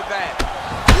very bad.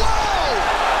 Whoa!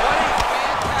 What a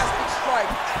fantastic strike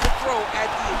to throw at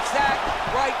the exact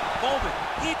right moment.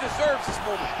 He deserves this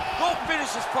moment. Go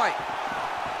finish this fight.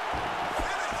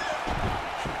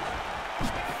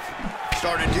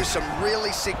 Starting to do some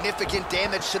really significant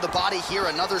damage to the body here.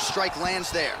 Another strike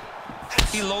lands there.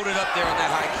 He loaded up there on that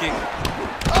high kick.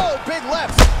 Oh, big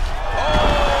left.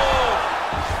 Oh!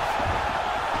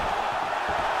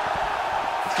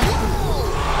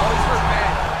 Oh, he's hurt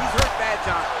bad. He's hurt bad,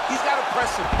 John. He's got to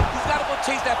press him. He's got to go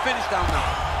chase that finish down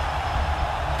now.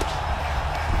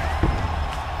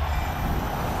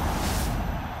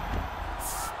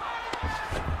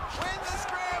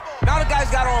 Now the guy's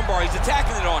got armbar. He's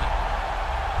attacking it on him.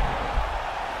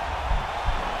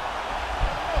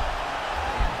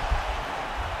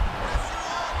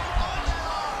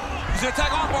 He's gonna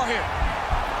attack armbar here.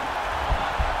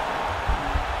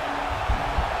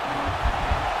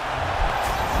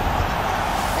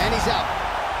 And he's out.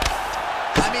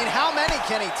 I mean, how many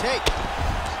can he take?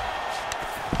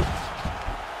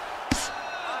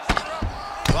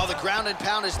 Well, the ground and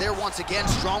pound is there once again.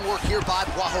 Strong work here by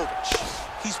Blachowicz.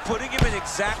 He's putting him in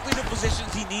exactly the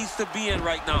positions he needs to be in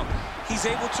right now. He's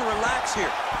able to relax here.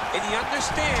 And he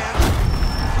understands,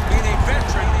 being a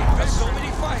veteran of so many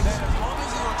fights, as long as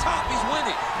he's on top, he's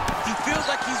winning. He feels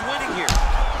like he's winning here.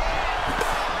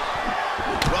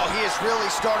 Well, he is really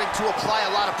starting to apply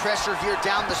a lot of pressure here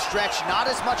down the stretch. Not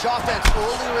as much offense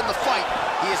earlier in the fight.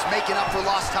 He is making up for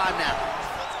lost time now.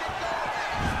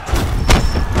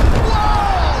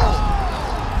 Whoa!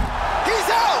 He's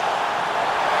out!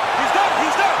 He's done,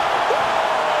 he's done!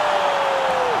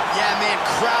 Yeah, man,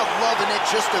 crowd loving it.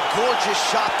 Just a gorgeous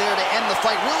shot there to end the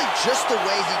fight. Really just the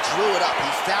way he drew it up.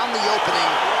 He found the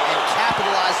opening and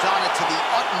capitalized on it to the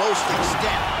utmost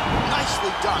extent.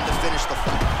 Nicely done to finish the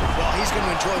fight. Well, he's going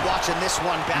to enjoy watching this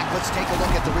one back. Let's take a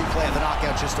look at the replay of the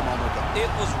knockout just a moment ago. It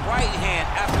was right hand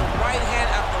after right hand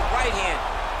after right hand.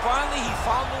 Finally, he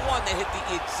found the one that hit the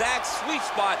exact sweet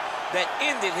spot that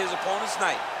ended his opponent's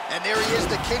night. And there he is,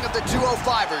 the king of the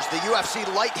 205ers, the UFC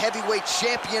light heavyweight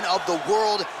champion of the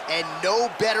world, and no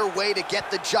better way to get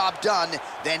the job done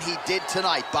than he did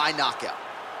tonight by knockout.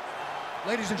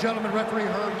 Ladies and gentlemen, referee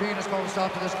Herb Dean has called a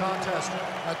stop to this contest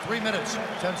at 3 minutes,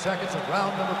 10 seconds of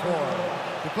round number 4.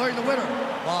 Declaring the winner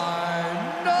by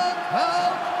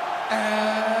knockout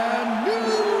and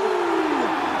new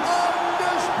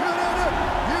undisputed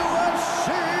UFC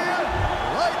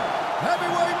light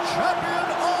heavyweight champion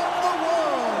of the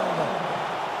world,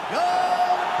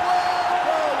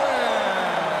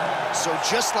 So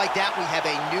just like that, we have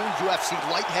a new UFC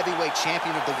light heavyweight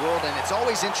champion of the world, and it's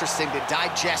always interesting to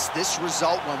digest this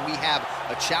result when we have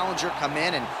a challenger come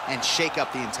in and shake up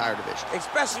the entire division.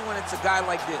 Especially when it's a guy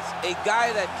like this, a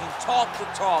guy that can talk the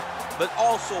talk, but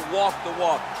also walk the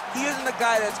walk. He isn't a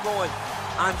guy that's going,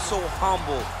 I'm so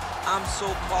humble, I'm so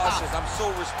cautious, I'm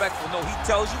so respectful. No, he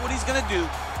tells you what he's gonna do,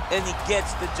 and he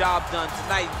gets the job done.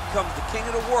 Tonight, he becomes the king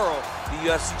of the world, the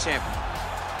UFC champion.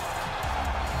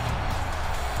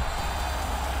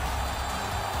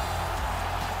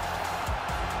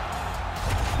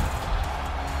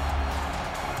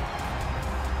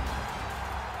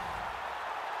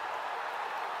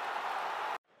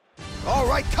 All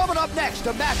right, coming up next,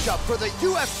 a matchup for the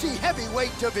UFC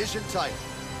heavyweight division title.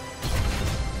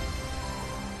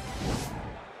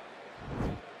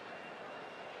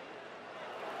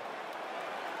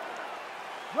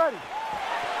 Ready.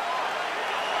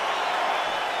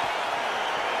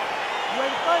 You ready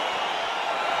to fight?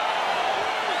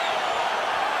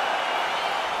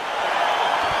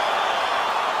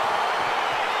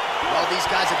 Well, these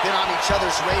guys have been on each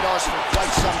other's radars for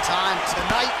quite some time.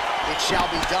 Tonight, it shall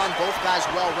be done. Both guys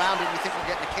well-rounded. You think we're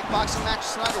getting a kickboxing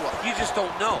match tonight or what? You just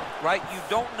don't know, right? You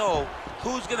don't know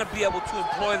who's going to be able to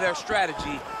employ their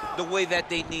strategy the way that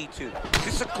they need to.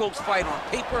 This is a close fight on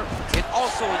paper, and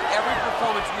also in every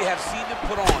performance we have seen them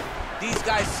put on, these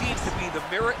guys seem to be the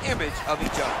mirror image of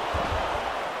each other.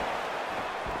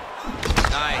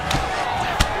 Nice.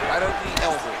 Right over the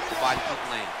elbow, the body kick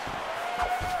lands.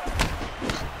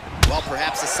 Well,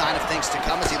 perhaps a sign of things to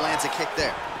come as he lands a kick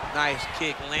there. Nice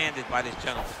kick landed by this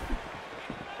gentleman.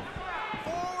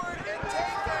 Forward and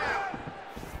takedown.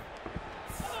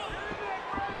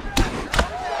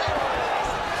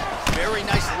 Very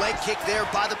nice leg kick there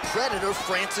by the Predator,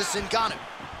 Francis Ngannou.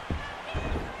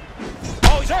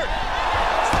 Oh, he's hurt.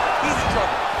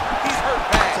 hurt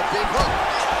bad. That's a big hook.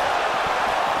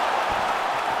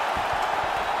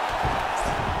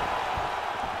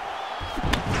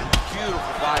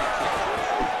 Beautiful body kick.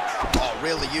 Oh,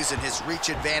 really using his reach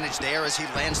advantage there as he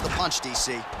lands the punch,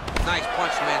 DC. Nice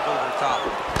punch lands over the top.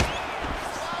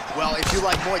 Well, if you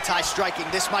like Muay Thai striking,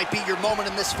 this might be your moment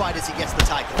in this fight as he gets the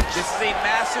Thai clinch. This is a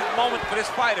massive moment for this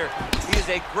fighter. He is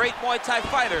a great Muay Thai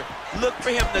fighter. Look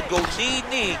for him to go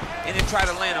knee, and then try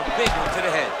to land a big one to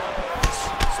the head.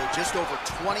 So just over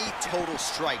 20 total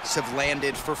strikes have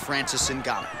landed for Francis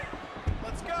Ngannou.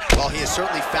 Let's go. Well, he has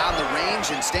certainly found the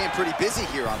range and staying pretty busy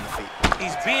here on the feet.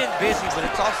 He's being busy, but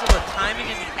it's also the timing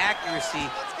and the accuracy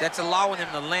that's allowing him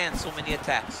to land so many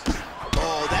attacks.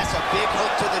 Oh, that's a big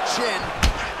hook to the chin.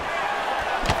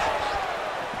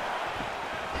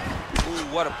 Ooh,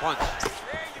 what a punch.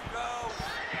 There you go.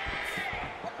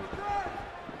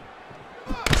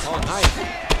 Oh, nice. Use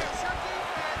your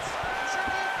defense. Use your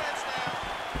defense now.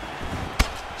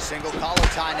 Single collar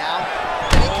tie now.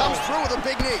 And he comes through with a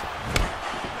big knee.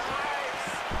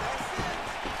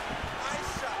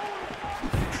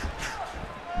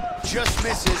 Just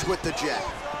misses with the jab.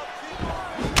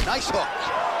 Nice hook.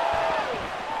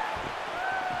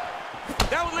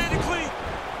 That one landed clean.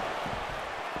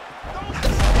 That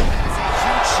is a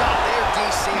huge shot there,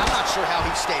 DC. I'm not sure how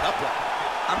he stayed upright.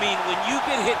 I mean, when you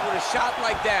get hit with a shot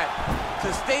like that,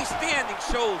 to stay standing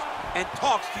shows and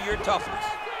talks to your toughness.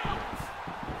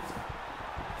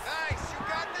 Nice, you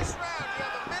got this round. You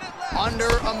have a minute left.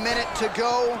 Under a minute to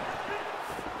go.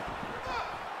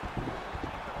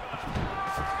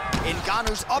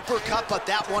 Ngannou's uppercut, but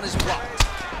that one is blocked.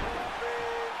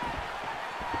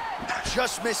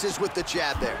 Just misses with the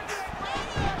jab there.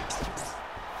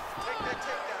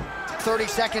 30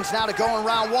 seconds now to go in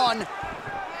round one.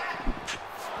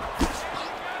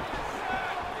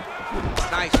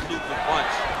 Nice looping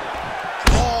punch.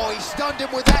 Oh, he stunned him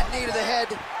with that knee to the head.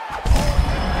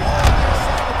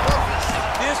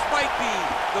 This might be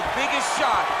the biggest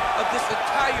shot of this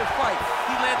entire fight.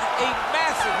 He landed a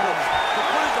massive hook to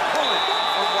put his opponent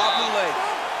on wobbly legs.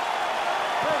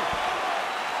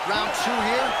 Round two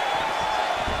here.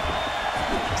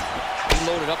 He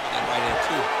loaded up on that right hand,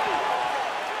 too.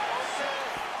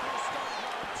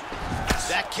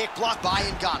 That kick blocked by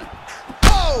Ngannou.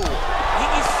 Oh! He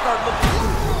needs to start looking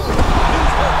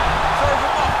loose hook. Serve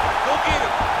him up. Go get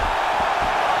him.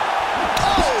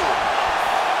 Oh!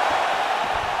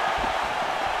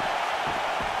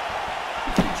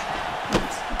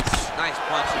 Nice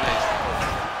punch man.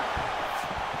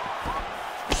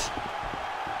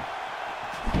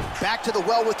 Back to the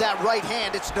well with that right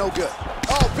hand. It's no good.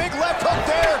 Oh, big left hook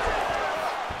there.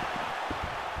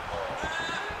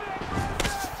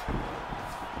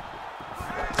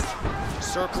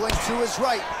 Circling to his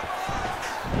right.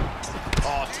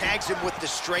 Oh, tags him with the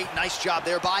straight. Nice job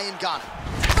there by Ngannou.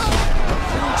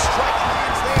 Huge strike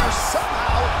lands there.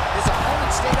 Somehow his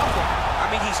opponent stayed up there. I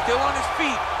mean, he's still on his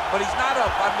feet, but he's not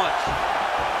up by much.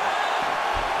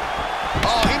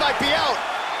 Oh, he might be out.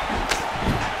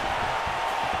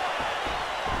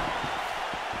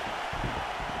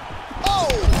 Oh!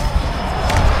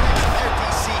 There,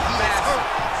 DC, he is hurt.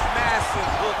 Massive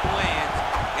hook lands,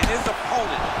 and his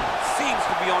opponent seems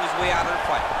to be on his way out of the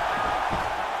fight.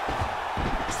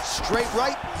 Straight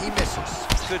right, he misses.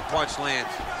 Good punch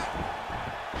lands.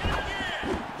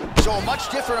 So a much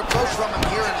different approach from him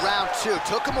here in round two.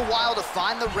 Took him a while to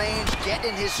find the range, get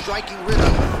in his striking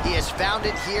rhythm. He has found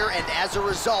it here, and as a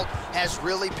result, has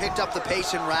really picked up the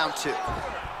pace in round two.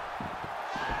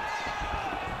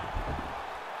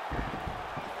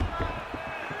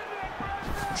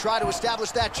 Try to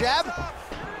establish that jab.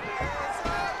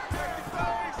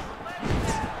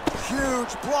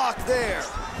 Huge block there.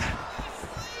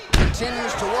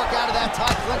 Continues to work out of that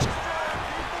Thai clinch.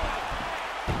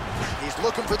 He's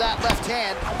looking for that left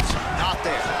hand. Not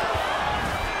there.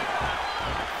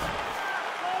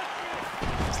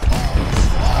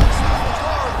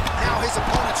 Now his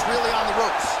opponent's really on the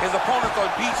ropes. His opponent's on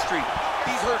Beat Street.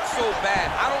 He's hurt so bad.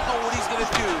 I don't know what he's gonna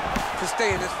do to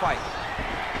stay in this fight.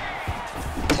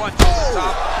 Punch over the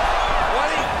top. What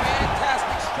a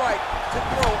fantastic strike to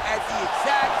throw at the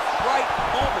exact right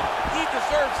moment. He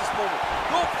deserves this moment.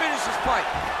 Go finish this fight.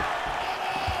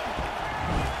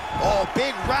 Oh,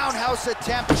 big roundhouse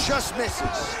attempt, just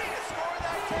misses.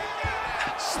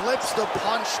 Slips the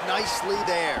punch nicely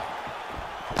there.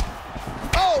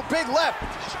 Oh, big left.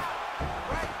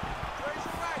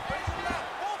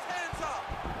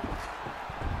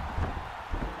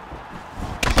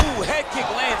 Ooh, head kick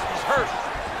lands, he's hurt.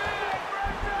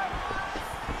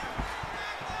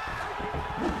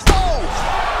 Oh!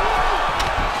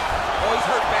 Oh, he's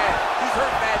hurt bad. He's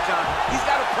hurt bad, John. He's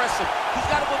got to press him. He's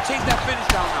got to go chase that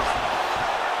down now.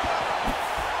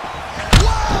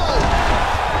 Whoa!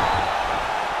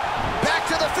 Back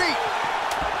to the feet.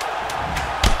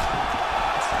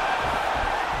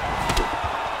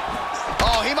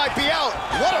 Oh, he might be out.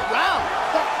 What a round.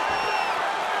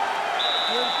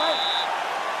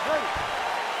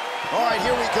 All right,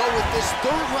 here we go with this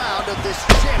third round of this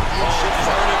championship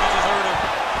fight. He just hurt him.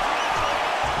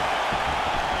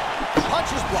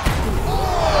 Punches blocked. Oh!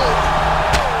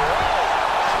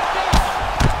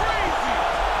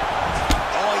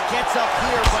 Oh, he gets up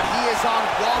here, but he is on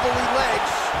wobbly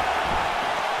legs.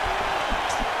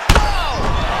 Oh!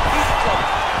 He's in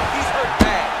trouble. He's hurt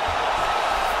bad.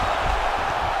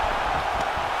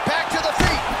 Back to the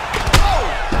feet. Oh!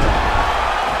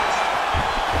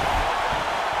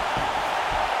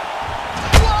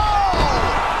 Whoa!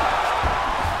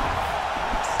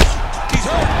 He's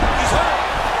hurt. He's hurt.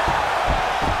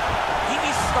 He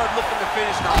needs to start looking to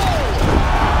finish now. Oh!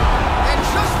 And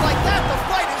just like that, the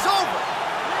fight is over.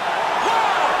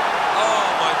 Oh,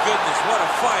 my goodness. What a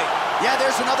fight. Yeah,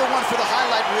 there's another one for the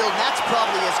highlight reel, and that's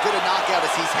probably as good a knockout as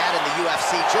he's had in the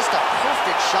UFC. Just a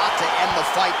perfect shot to end the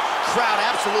fight. Crowd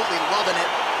absolutely loving it.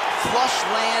 Flush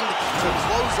land to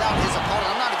close out his opponent.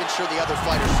 I'm not even sure the other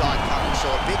fighter saw it coming, so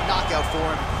a big knockout for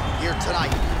him here tonight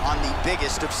on the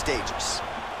biggest of stages.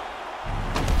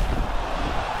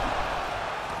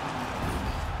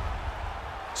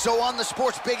 So on the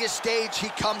sport's biggest stage, he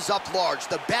comes up large.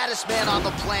 The baddest man on the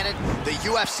planet, the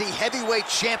UFC heavyweight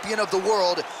champion of the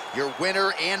world, your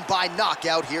winner and by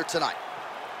knockout here tonight.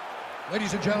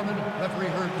 Ladies and gentlemen, referee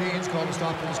Herb Dean's called a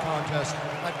stop to this contest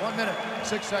at 1 minute,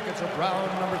 6 seconds of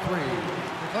round number 3.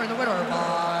 Declaring the winner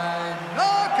by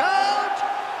knockout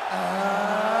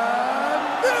and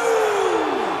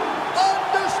new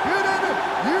undisputed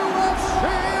UFC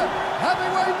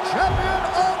heavyweight champion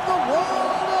of the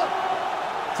world,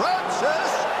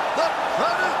 Francis the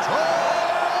Predator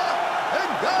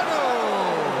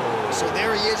Ngannou. So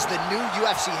there he is, the new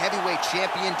UFC heavyweight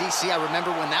champion. DC, I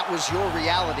remember when that was your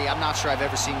reality. I'm not sure I've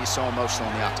ever seen you so emotional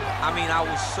in the octagon. I mean, I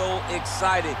was so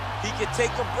excited. He could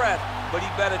take a breath, but he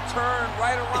better turn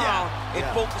right around and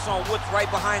focus on what's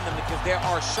right behind him, because there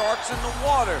are sharks in the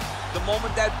water the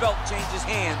moment that belt changes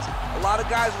hands. A lot of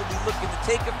guys will be looking to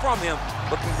take it from him,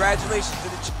 but congratulations to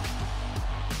the